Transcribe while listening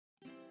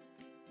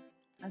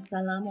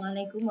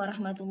Assalamualaikum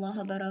warahmatullahi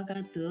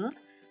wabarakatuh.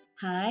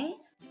 Hi,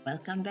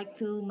 welcome back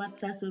to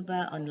Matsa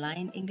Surba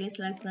Online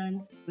English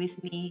Lesson with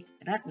me,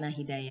 Ratna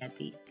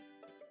Hidayati.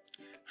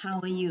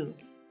 How are you?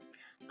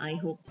 I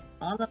hope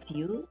all of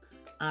you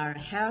are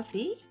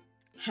healthy,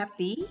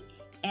 happy,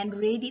 and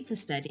ready to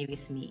study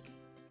with me.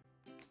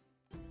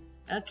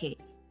 Okay,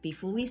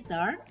 before we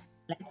start,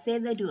 let's say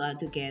the dua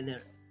together.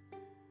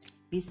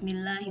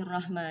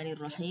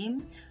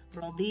 Bismillahirrahmanirrahim.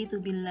 Raditu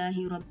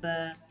billahi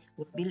rabba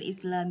wa bil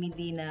islami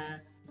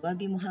dina wa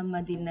bi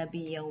Muhammadin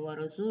nabiyya wa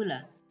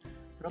rasula.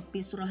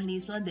 Rabbi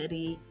surahli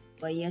sadri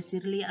wa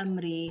yassirli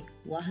amri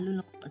wa hlul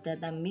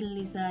 'uqdatam min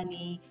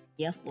lisani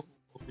yafqahu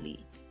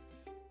qawli.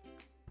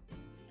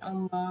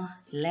 Allah,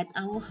 let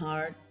our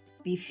heart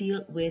be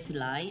filled with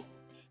light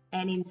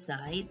and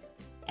insight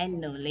and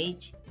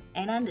knowledge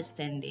and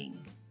understanding.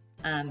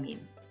 Amin.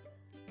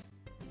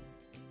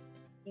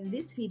 In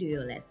this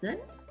video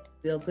lesson,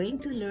 we are going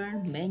to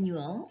learn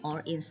manual or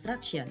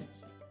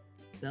instructions.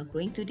 We are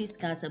going to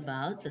discuss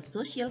about the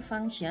social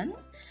function,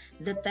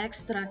 the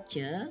text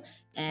structure,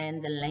 and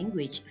the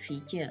language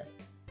feature.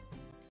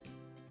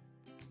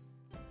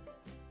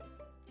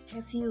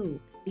 Have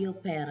you, your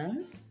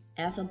parents,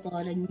 ever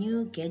bought a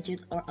new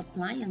gadget or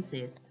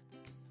appliances,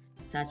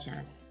 such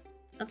as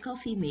a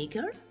coffee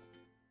maker,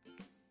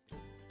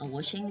 a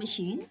washing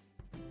machine,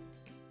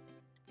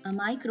 a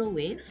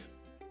microwave,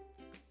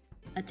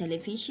 a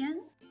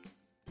television,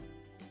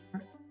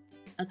 or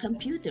a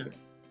computer?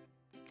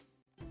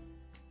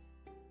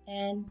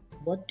 And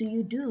what do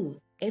you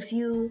do if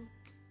you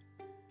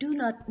do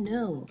not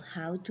know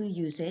how to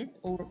use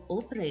it or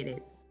operate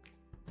it?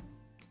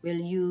 Will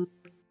you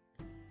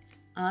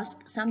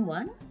ask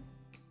someone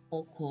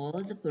or call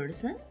the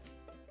person?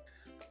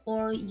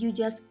 Or you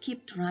just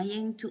keep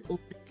trying to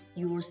operate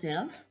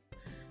yourself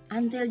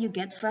until you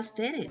get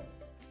frustrated?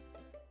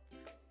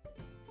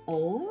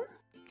 Or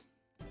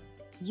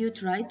you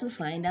try to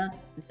find out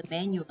the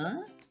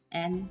manual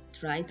and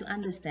try to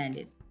understand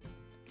it.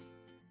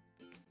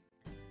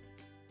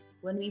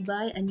 When we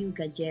buy a new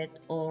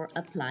gadget or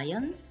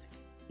appliance,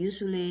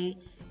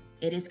 usually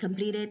it is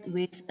completed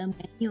with a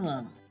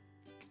manual.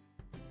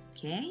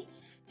 Okay,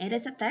 it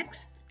is a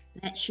text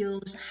that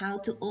shows how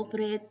to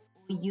operate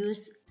or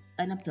use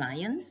an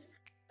appliance,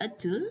 a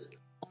tool,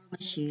 or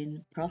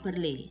machine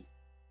properly.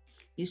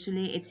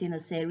 Usually it's in a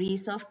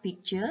series of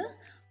pictures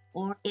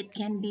or it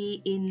can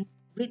be in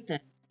written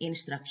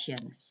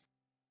instructions.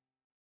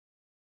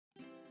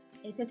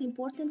 Is it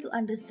important to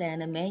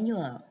understand a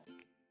manual?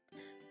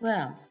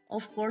 Well,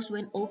 of course,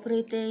 when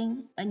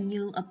operating a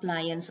new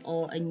appliance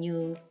or a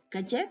new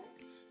gadget,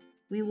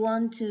 we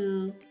want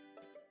to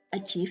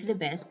achieve the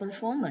best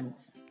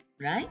performance,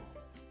 right?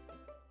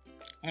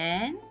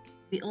 And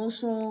we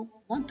also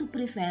want to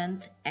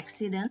prevent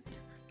accident,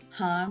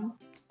 harm,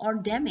 or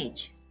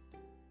damage.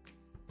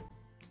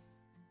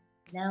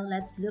 Now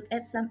let's look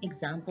at some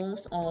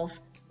examples of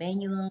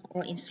manual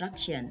or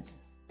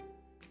instructions.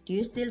 Do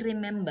you still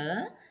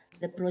remember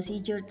the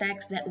procedure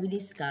text that we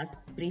discussed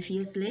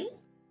previously?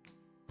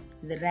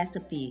 The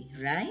recipe,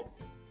 right?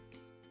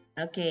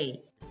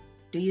 Okay,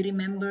 do you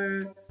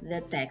remember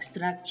the text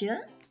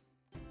structure?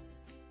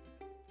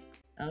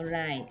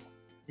 Alright,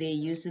 they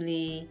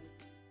usually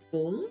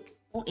goal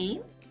or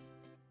aim,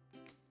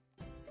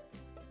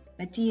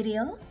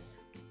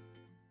 materials,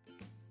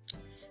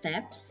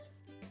 steps,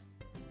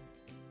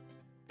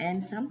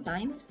 and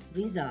sometimes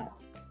result.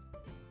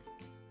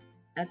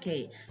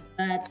 Okay,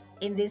 but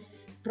in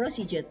this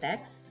procedure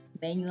text,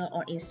 manual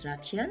or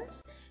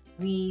instructions,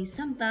 we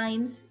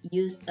sometimes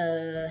use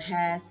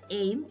has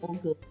aim or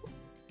goal,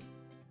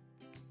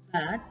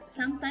 but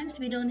sometimes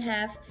we don't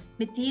have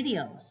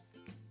materials.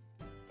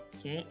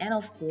 Okay, and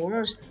of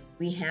course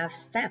we have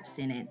steps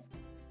in it.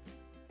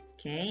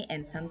 Okay,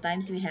 and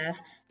sometimes we have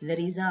the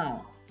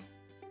result.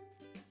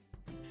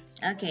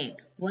 Okay,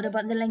 what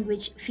about the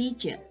language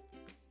feature?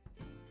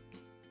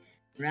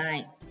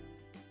 Right,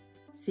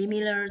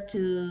 similar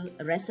to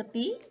a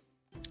recipe,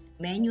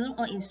 manual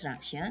or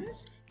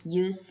instructions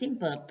use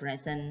simple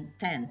present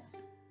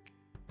tense,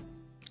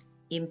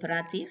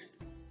 imperative,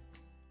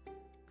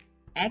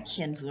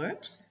 action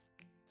verbs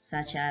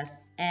such as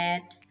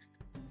add,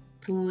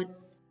 put,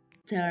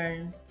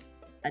 turn,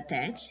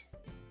 attach,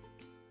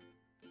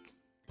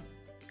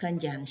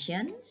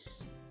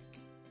 conjunctions,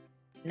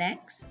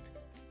 next,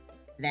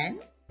 then,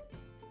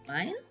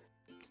 while,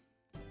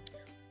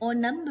 or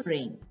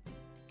numbering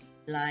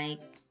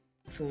like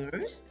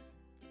first,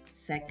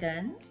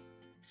 second,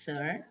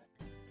 third,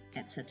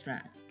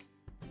 etc.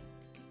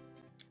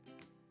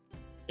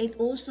 It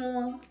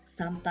also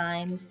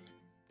sometimes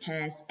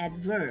has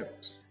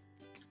adverbs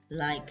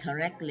like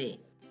correctly,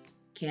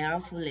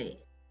 carefully,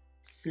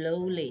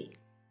 slowly,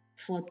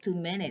 for 2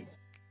 minutes,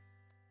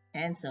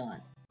 and so on.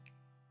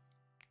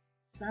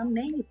 Some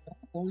manual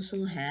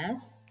also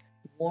has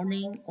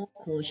warning or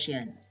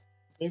caution.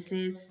 This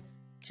is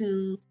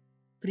to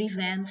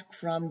prevent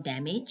from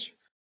damage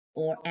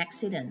or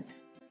accident.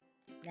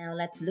 Now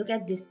let's look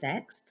at this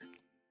text.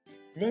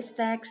 This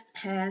text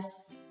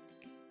has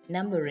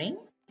numbering,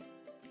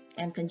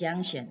 and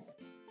conjunction.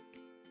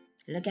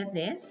 Look at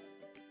this.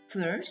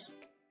 First,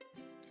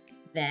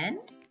 then,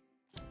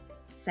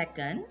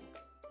 second,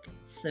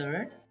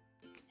 third,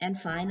 and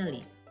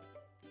finally.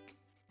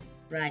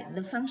 Right,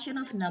 the function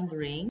of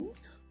numbering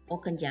or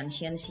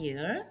conjunctions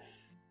here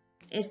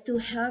is to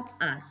help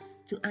us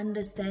to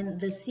understand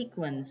the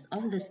sequence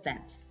of the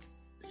steps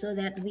so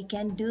that we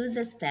can do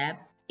the step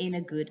in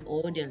a good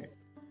order.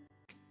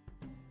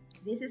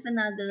 This is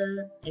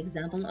another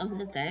example of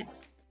the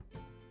text.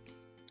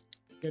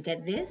 Look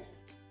at this.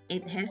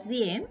 It has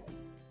the aim.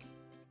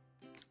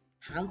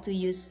 How to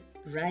use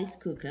rice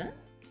cooker.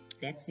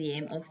 That's the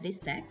aim of this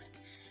text.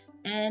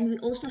 And we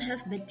also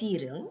have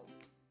material,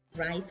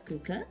 rice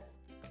cooker.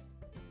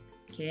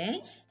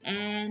 Okay,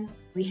 and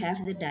we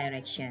have the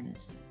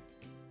directions.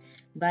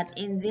 But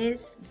in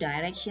these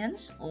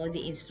directions or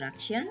the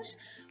instructions,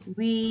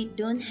 we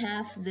don't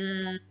have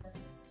the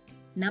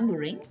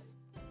numbering.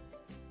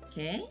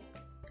 Okay,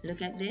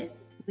 look at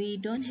this. We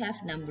don't have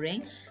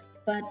numbering,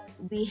 but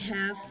we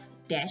have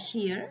dash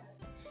here.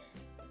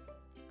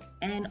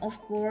 And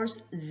of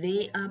course,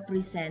 they are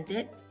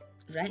presented,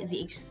 right?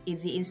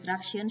 The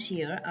instructions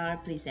here are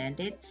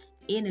presented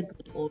in a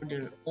good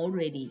order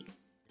already.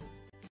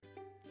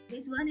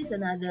 This one is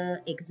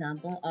another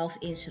example of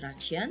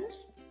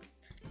instructions.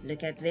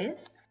 Look at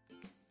this.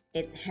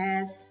 It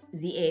has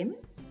the aim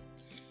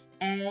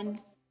and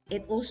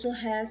it also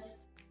has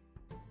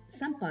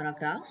some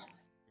paragraphs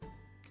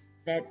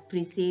that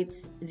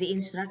precedes the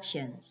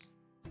instructions.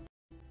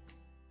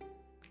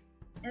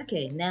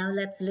 Okay, now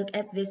let's look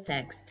at this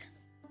text.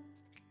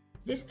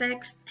 This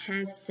text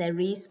has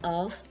series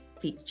of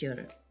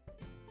pictures.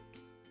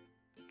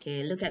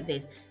 Okay, look at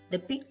this. The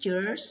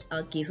pictures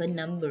are given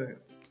number.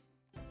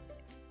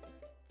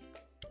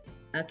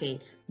 Okay,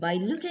 by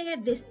looking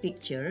at this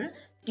picture,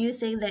 do you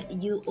think that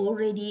you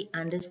already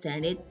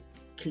understand it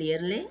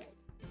clearly?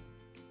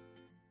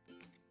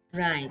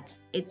 Right,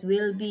 it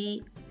will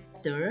be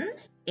better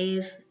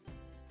if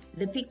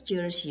the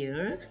pictures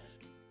here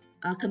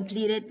are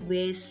completed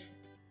with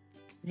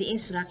the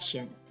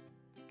instruction.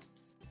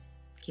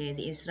 Okay,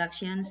 the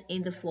instructions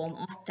in the form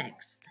of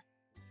text.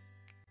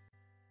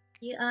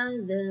 Here are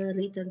the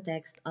written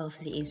text of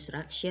the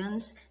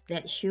instructions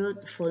that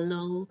should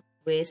follow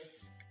with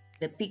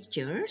the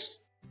pictures.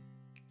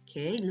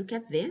 Okay, look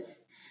at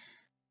this.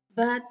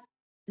 But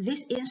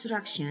these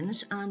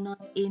instructions are not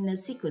in a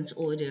sequence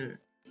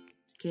order.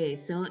 Okay,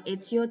 so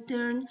it's your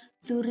turn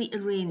to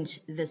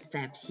rearrange the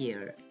steps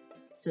here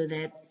so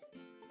that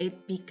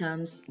it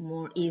becomes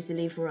more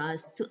easily for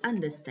us to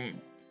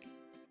understand.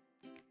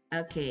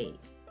 Okay,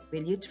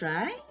 will you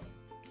try?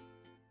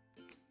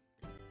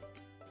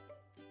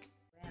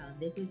 Well,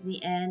 this is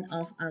the end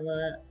of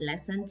our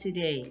lesson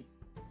today.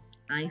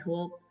 I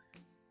hope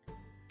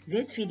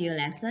this video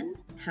lesson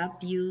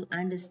helped you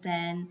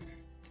understand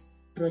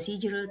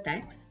procedural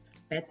text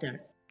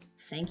better.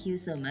 Thank you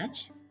so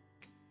much.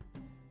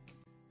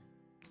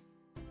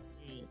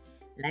 Okay,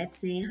 let's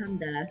say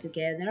Hamdalah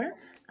together.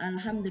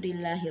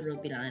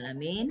 Alhamdulillahirabbil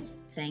alamin.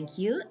 Thank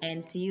you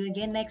and see you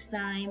again next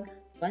time.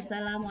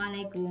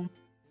 Wassalamualaikum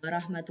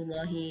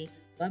warahmatullahi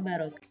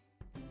wabarakatuh.